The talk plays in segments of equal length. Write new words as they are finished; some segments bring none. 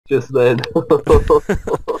Just then.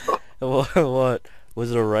 What?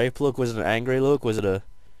 Was it a rape look? Was it an angry look? Was it a...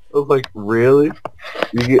 I was like, really?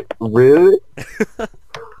 You get really?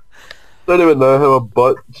 Don't even know how a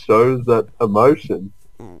bot shows that emotion.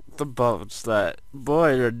 The bot's that,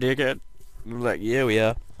 boy, you're a dickhead. I'm like, yeah, we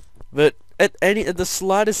are. But at the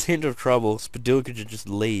slightest hint of trouble, Spadilka just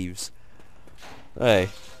leaves. Hey,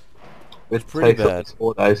 it's It pretty takes at bad. least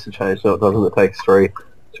 4 days to change. No, it doesn't. It takes 3.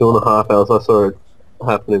 2.5 hours. I saw it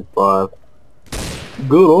happen in 5.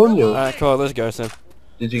 Good on you. Alright, cool, let's go, Sam.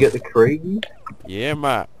 Did you get the Krieg? Yeah,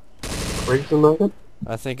 mate. Krieg's a nugget?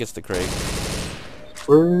 I think it's the Krieg.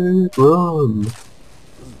 Krieg, run.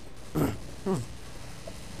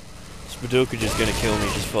 Spadilka just gonna kill me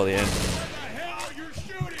just for the end.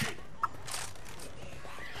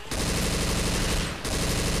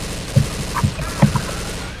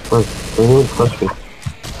 Wait, don't even touch me.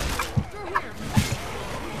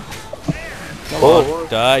 Come Oh, on,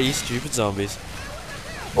 die, you stupid zombies.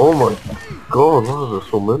 oh my god, why are there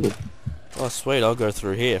so many? Oh, sweet, I'll go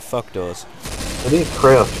through here. Fuck doors. I need to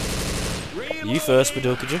crouch. You first,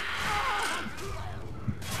 Spadilka.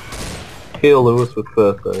 Kill Lewis with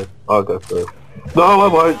first though. I'll go first. No, I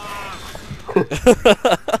won't!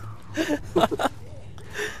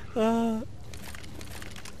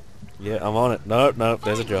 Yeah, I'm on it. Nope, nope,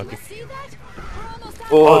 there's a jockey.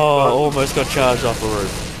 Oh, Oh, almost got charged off the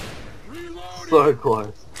roof. so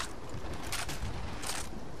close.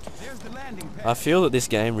 I feel that this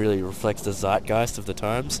game really reflects the zeitgeist of the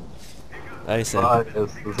times. Hey, Sam. Right,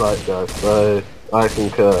 it's the zeitgeist, so I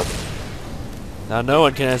concur. Now no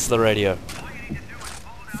one can answer the radio.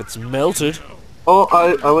 If it's melted... Oh,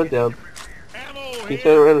 I went down. Can you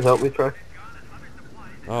turn around and help me, Trey?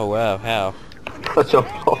 Oh wow, how? I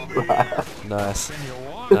jumped off that. Nice.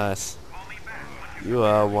 Nice. You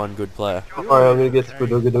are one good player. Alright, I'm gonna get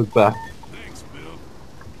Spadogadug back.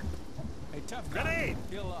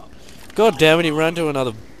 God damn it, he ran to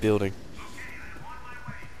another building.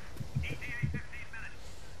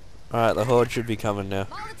 Alright, the horde should be coming now.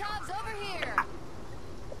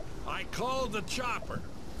 I called the chopper.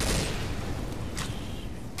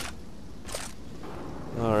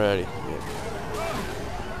 Alrighty. Yeah.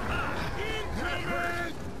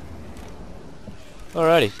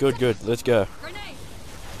 Alrighty, good, good. Let's go.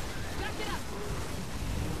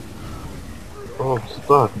 Oh, I'm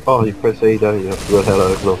stuck. Oh, you press E, don't you? I forgot how to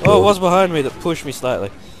open up. Oh, what's behind me that pushed me slightly?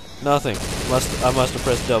 Nothing. I must have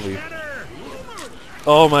pressed W.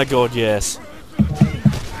 Oh my god, yes.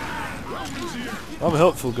 I'm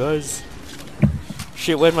helpful, guys.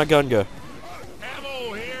 Shit, where'd my gun go?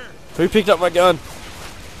 Who picked up my gun?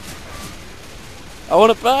 I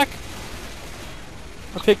want it back!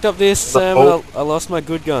 I picked up this, Sam, and I lost my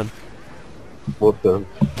good gun. What gun?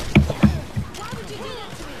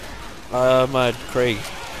 My Krieg.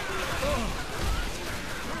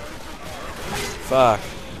 Fuck.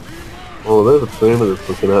 Oh, there's a boomer that's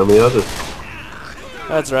looking at me.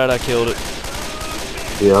 That's right, I killed it.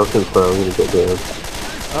 Yeah, I was gonna say I'm gonna get down.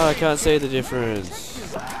 Oh, I can't see the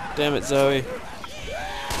difference. Damn it, Zoe.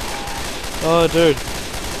 Oh, dude.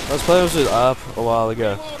 I was playing with ARP a while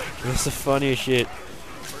ago. It's the funniest shit.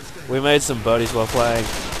 We made some buddies while playing.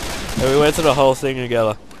 And we went through the whole thing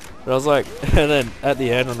together. And I was like, and then at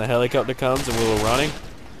the end when the helicopter comes and we were running,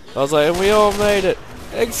 I was like, and we all made it.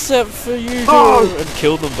 Except for you two. Oh! And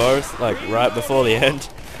killed them both, like, right before the end.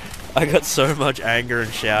 I got so much anger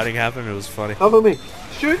and shouting happened, it was funny. Cover me!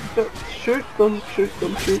 Shoot them! Shoot them! Shoot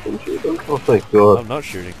them! Shoot them! Shoot them! Oh, thank God. I'm not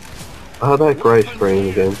shooting. I had that grey screen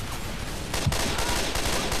again.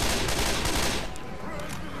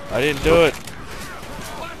 I didn't do it.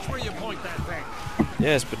 Watch where you point that thing.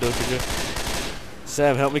 Yes, Spadilka.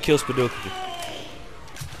 Sam, help me kill Spadilka.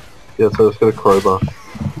 Yeah, so I just got a crowbar.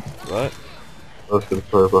 What? I just got a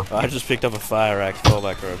crowbar. I just picked up a fire axe, pull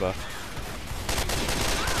back crowbar.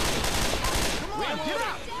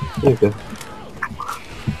 There you go.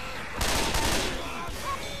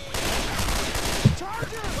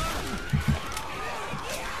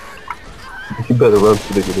 You better run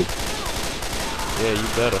for the good. Yeah, you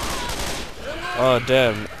better. Oh,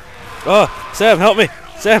 damn. Oh, Sam, help me!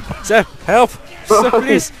 Sam, help! So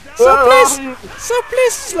please! So please! So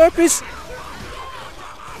please! Slurpees!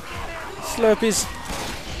 Slurpees!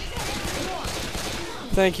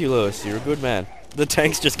 Thank you, Lewis. You're a good man. The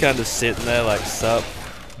tank's just kind of sitting there like, sup.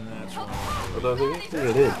 I don't think I can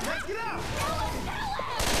get in.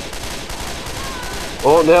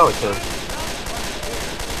 Oh, now I can.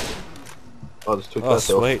 I just took Oh, that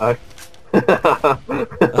sweet. off.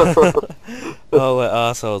 Oh, we're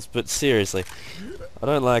assholes. But seriously, I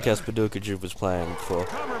don't like how Spaduka was playing before.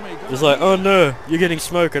 Cover me. It's like, oh no, you're getting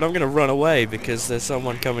smoked and I'm gonna run away because there's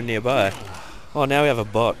someone coming nearby. Oh, now we have a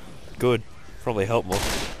bot. Good. Probably help more.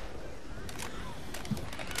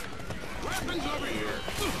 Weapons over here.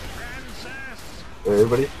 Princess.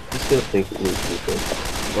 Everybody's just gonna think it needs to be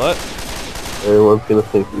fixed. What? Everyone's gonna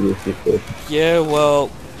think it needs to be fixed. Yeah, well,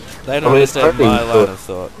 they don't I mean, understand it's hurting, my line but- of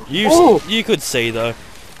thought. Oh! You could see though,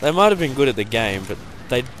 they might have been good at the game, but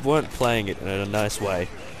they weren't playing it in a nice way.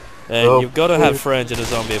 And Oh, you've got to have oh. friends in a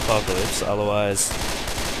zombie apocalypse, otherwise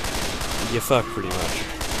you're fucked pretty much.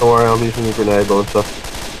 Don't worry, I'm using the grenade launcher.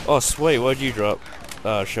 Oh sweet, what'd you drop?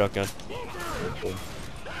 Oh, shotgun.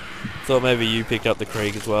 Thought maybe you picked up the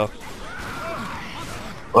Krieg as well.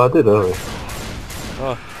 Oh, I did earlier.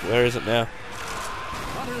 Oh, where is it now?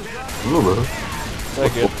 I don't know. So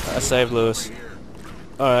good. I saved Lewis.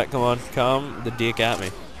 Alright, come on. Come the dick at me.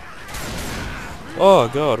 Oh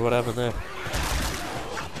god, what happened there?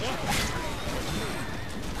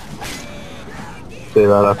 See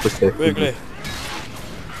that, I protected you. Quickly.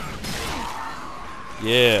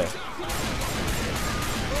 Yeah.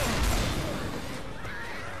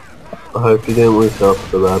 I hope you didn't lose health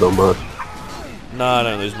for that or much. No, I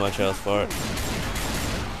don't lose much health for it.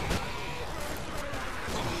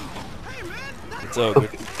 It's all good.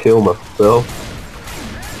 Kill myself.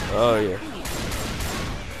 Oh yeah.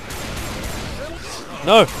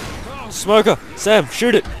 No! Smoker! Sam,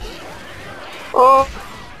 shoot it! Oh!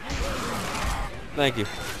 Thank you.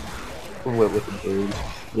 I went with the boom.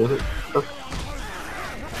 Get it? How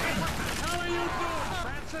are you doing,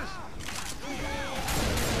 Francis?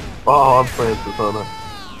 Oh, I'm Francis, aren't I?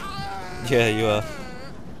 Yeah, you are.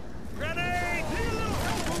 Grenade!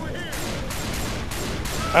 Over here.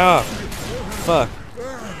 Ah! Fuck.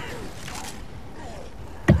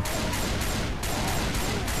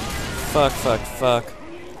 Fuck, fuck, fuck.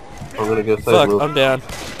 I'm gonna go save Fuck, Will. I'm down.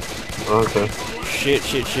 Okay. Shit,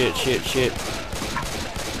 shit, shit, shit, shit.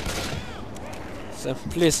 Sam,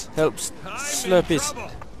 please, help Slurpees.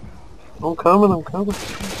 I'm coming.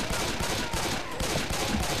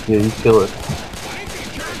 Yeah, you kill it.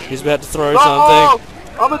 He's about to throw No! something.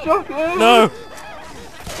 I'm a jockey! No!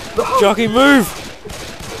 Jockey, move!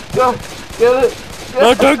 Go! Get it!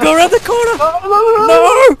 No, don't go around the corner!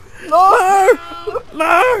 No! No! No!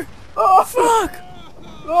 No! Oh, Fuck!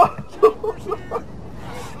 no!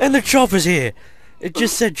 And the chopper's here! It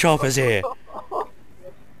just said chopper's here.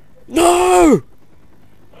 No!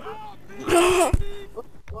 No!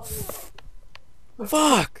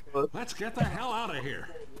 Fuck! Let's get the hell out of here.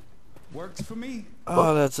 Works for me.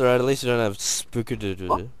 Oh, that's alright. At least we don't have spooky,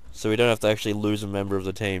 so we don't have to actually lose a member of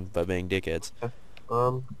the team by being dickheads. Okay.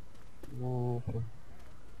 How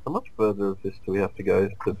much further of this do we have to go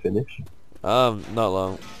to finish? Not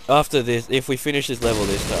long. After this, if we finish this level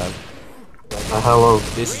this time, How long?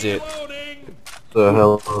 this is it. Loading. So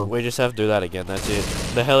how long? We just have to do that again, that's it.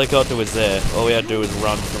 The helicopter was there. All we had to do was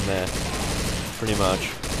run from there. Pretty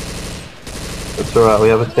much. It's alright, we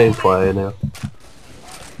have a team player now.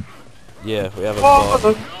 Yeah, we have a bot.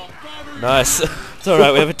 Oh, Nice. It's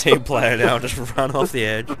alright, we have a team player now. Just run off the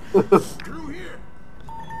edge. Through here.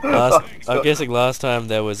 I'm guessing last time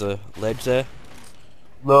there was a ledge there?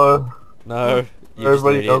 no. No. you're just an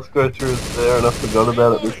Everybody idiot. else go through there and I forgot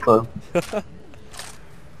about it this time.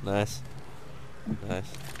 Nice. Nice.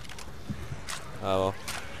 Oh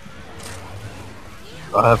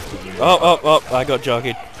well. I have to. Oh, I got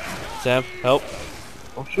jockeyed. Sam, help.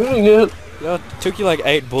 I'm shooting it! Yeah, it took you like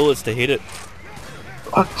 8 bullets to hit it.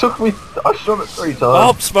 I shot it 3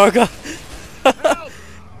 Oh, times. smoker!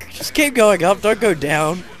 Just keep going up, don't go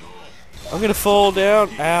down. I'm gonna fall down.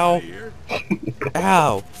 Ow.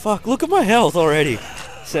 Ow. Fuck, look at my health already,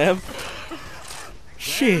 Sam.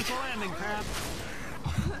 Shit. Landing pad.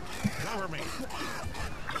 Cover me.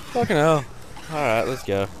 Fucking hell. Alright, let's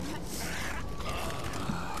go.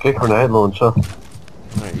 Get grenade launcher.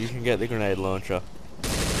 Alright, you can get the grenade launcher.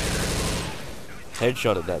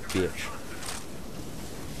 Headshot at that bitch.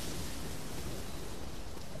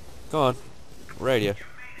 Go on. Radio.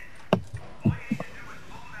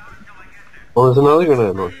 Oh, there's another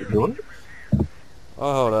grenade launcher. Do you want it?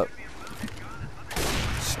 Oh, hold up.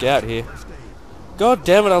 Scout here. God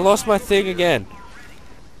damn it, I lost my thing again.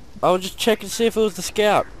 I was just checking to see if it was the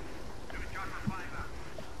scout.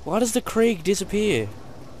 Why does the Krieg disappear?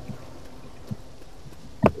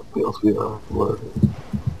 Feels we are.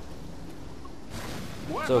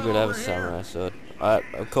 It's all good, I have a samurai sword. Alright,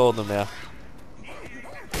 I've called them now.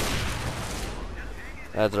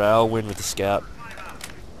 That's right, I'll win with the scout.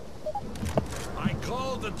 I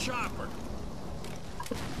called the chopper.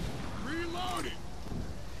 Reloading.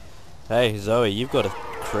 Hey, Zoe, you've got a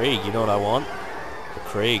Krieg, you know what I want?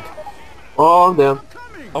 Krieg. Oh, I'm down.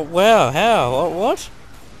 Oh wow, how? What?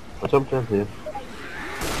 I jumped down here.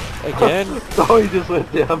 Again? Oh, he just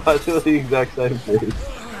went down by doing the exact same thing.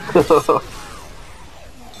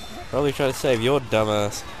 Probably trying to save your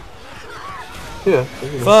dumbass. Yeah.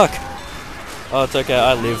 Fuck! Oh, it's okay,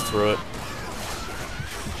 I lived through it.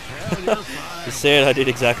 You see it, I did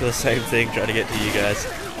exactly the same thing trying to get to you guys.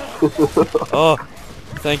 Oh,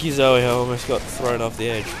 thank you Zoe, I almost got thrown off the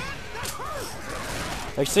edge.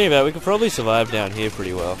 Actually, think about it, we could probably survive down here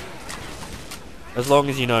pretty well. As long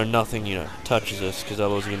as, nothing, touches us, because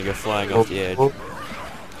otherwise we're going to go flying off the edge.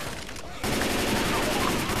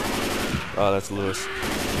 Oh, that's Lewis.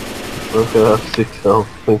 Okay, I have 6 health.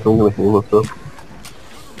 I think I'm gonna heal myself.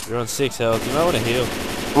 You're on 6 health, you might want to heal.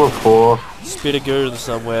 I'm on 4. Spit a goo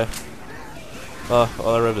somewhere. Oh,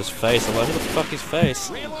 all I read was face. I'm like, who the fuck is face?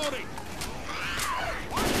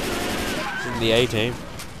 It's in the A-team.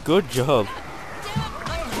 Good job.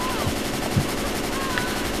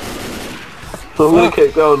 I'm gonna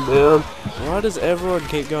keep going down. Why does everyone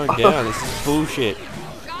keep going down? This is bullshit.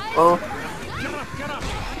 Oh.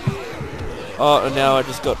 Oh, and now I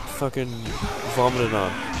just got fucking vomited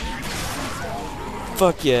on.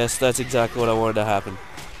 Fuck yes, that's exactly what I wanted to happen.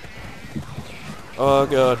 Oh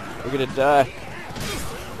god, we're gonna die.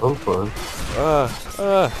 I'm fine.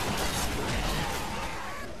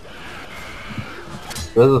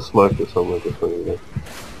 There's a smoker somewhere between you.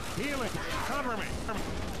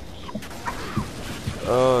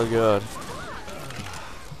 Oh god.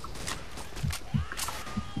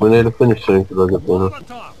 We need to finish soon because I got dinner.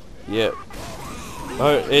 Yep.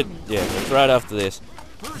 Oh, it's right after this.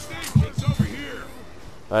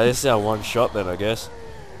 Alright, this is our one shot then, I guess.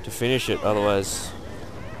 To finish it, otherwise...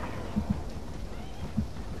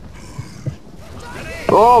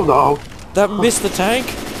 Oh no! That missed the tank?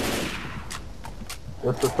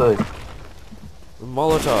 That's the thing.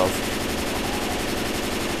 Molotov.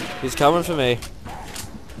 He's coming for me.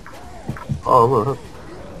 Oh, I'm alright.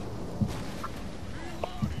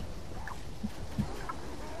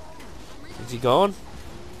 Is he gone?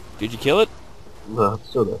 Did you kill it? No, it's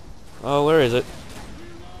still there. Oh, where is it?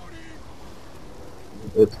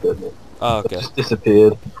 It's dead now. Oh, It okay. just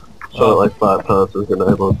disappeared. Shot it like 5 times with a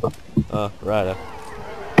grenade launcher. Oh, righto.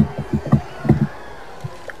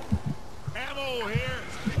 Ammo here.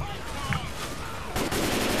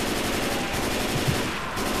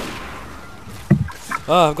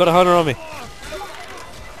 Oh, I've got a hunter on me.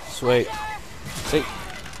 Sweet. See,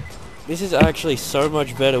 this is actually so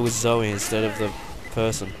much better with Zoe instead of the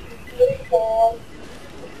person.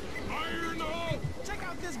 Check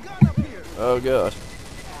out this gun up here. Oh god.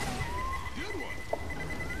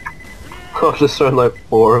 I've just thrown like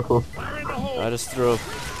 4 of them. I just threw a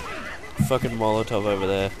fucking Molotov over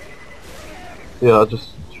there. Yeah, I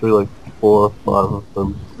just threw like 4 or 5 of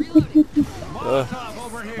them. Molotov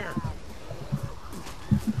over here.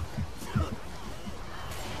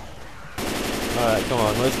 Alright, come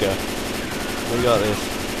on, let's go. We got this.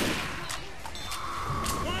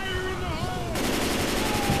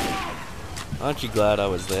 Aren't you glad I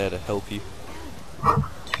was there to help you?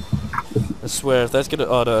 I swear, if that's gonna...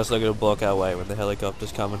 Oh no, it's not gonna block our way when the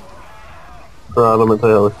helicopter's coming. Right, I'm at the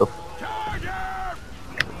helicopter.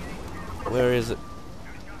 Where is it?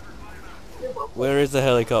 Where is the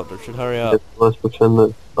helicopter? Should hurry up. Let's pretend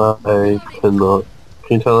that I cannot.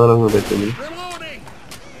 Can you tell that I'm gonna be finished? Reloading.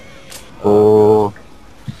 Oh.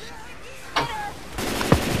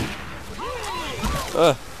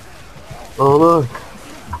 Oh no.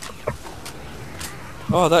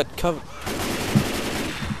 Oh, that cover...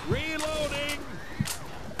 Reloading.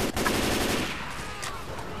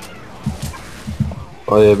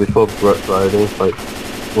 Oh yeah, before Friday, like,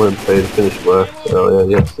 went to pay to finish work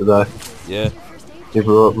earlier yesterday. Yeah, He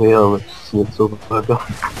brought me a schnitzel burger.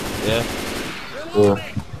 yeah, Yeah,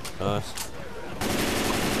 nice.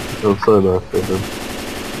 it was so nice of him.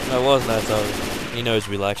 That was nice of him. He knows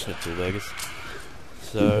we like schnitzel burgers.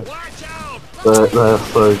 So, Watch out. They're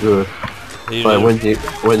so good. you Like know, when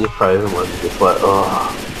you crave them, you're just like,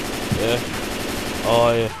 oh. yeah.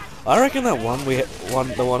 Oh yeah. I reckon that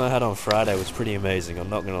the one I had on Friday was pretty amazing. I'm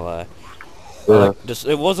not gonna lie. Yeah. Like, just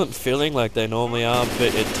it wasn't filling like they normally are,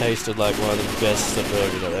 but it tasted like one of the best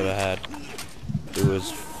burgers I've ever had. It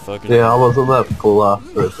was fucking. Yeah, I wasn't that full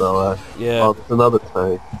after it though. Yeah. Oh, there's another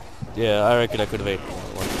tank. Yeah, I reckon I could have eaten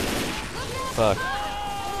one. Fuck.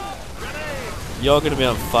 You're gonna be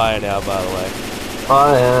on fire now, by the way.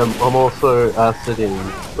 I am. I'm also aciding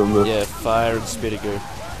from the. Yeah, fire and spittigoo.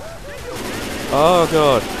 Oh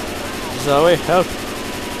god. Zoe, help!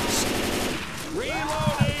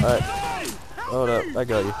 Alright. Hold up, I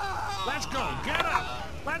got you. Let's go. Get up.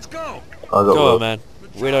 Let's Let's go. I got Go on, one. man.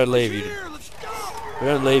 We don't leave you. We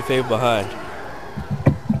don't leave people behind.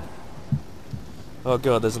 Oh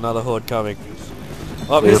god, there's another horde coming.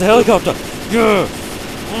 Oh, here's the helicopter! Yeah!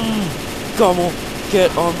 Come on,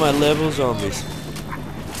 get on my level, zombies.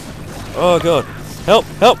 Oh god. Help,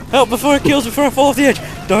 help, help before it kills, before I fall off the edge!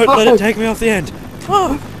 Don't let it take me off the end!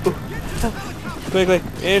 Oh. Quickly,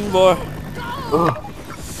 in more.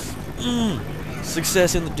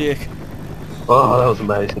 Success in the dick. Oh, that was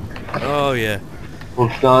amazing. Oh yeah. Well,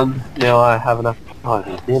 it's done. Now I have enough time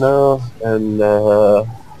for dinner, and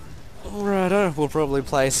Righto, we'll probably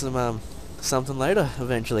play some something later,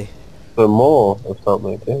 eventually. for more of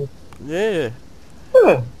something too. Yeah,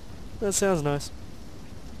 Yeah, that sounds nice.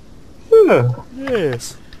 yeah.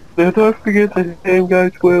 Yes. Now don't forget to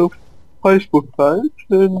engage with Facebook page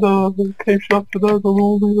and keep up to date on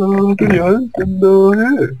all the videos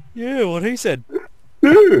and Yeah, what he said.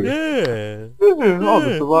 yeah. Yeah. Oh,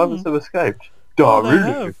 the survivors have escaped. Oh, they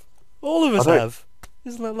really? have. All of us I don't- have.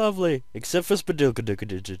 Isn't that lovely? Except for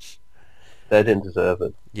Spadilkadukaditch. They didn't deserve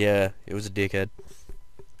it. Yeah, it was a dickhead.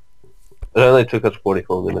 It only took us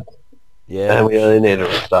 44 minutes. Yeah. And we only need to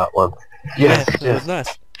restart one. Yeah, Yes, that yes. was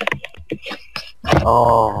nice.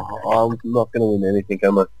 Oh, I'm not going to win anything,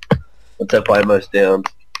 am I? What's that by most downs?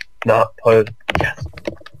 Nah, yes.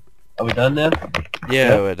 Are we done now? Yeah,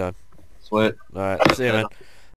 Yeah. we're done. Sweet. Alright, see you, man.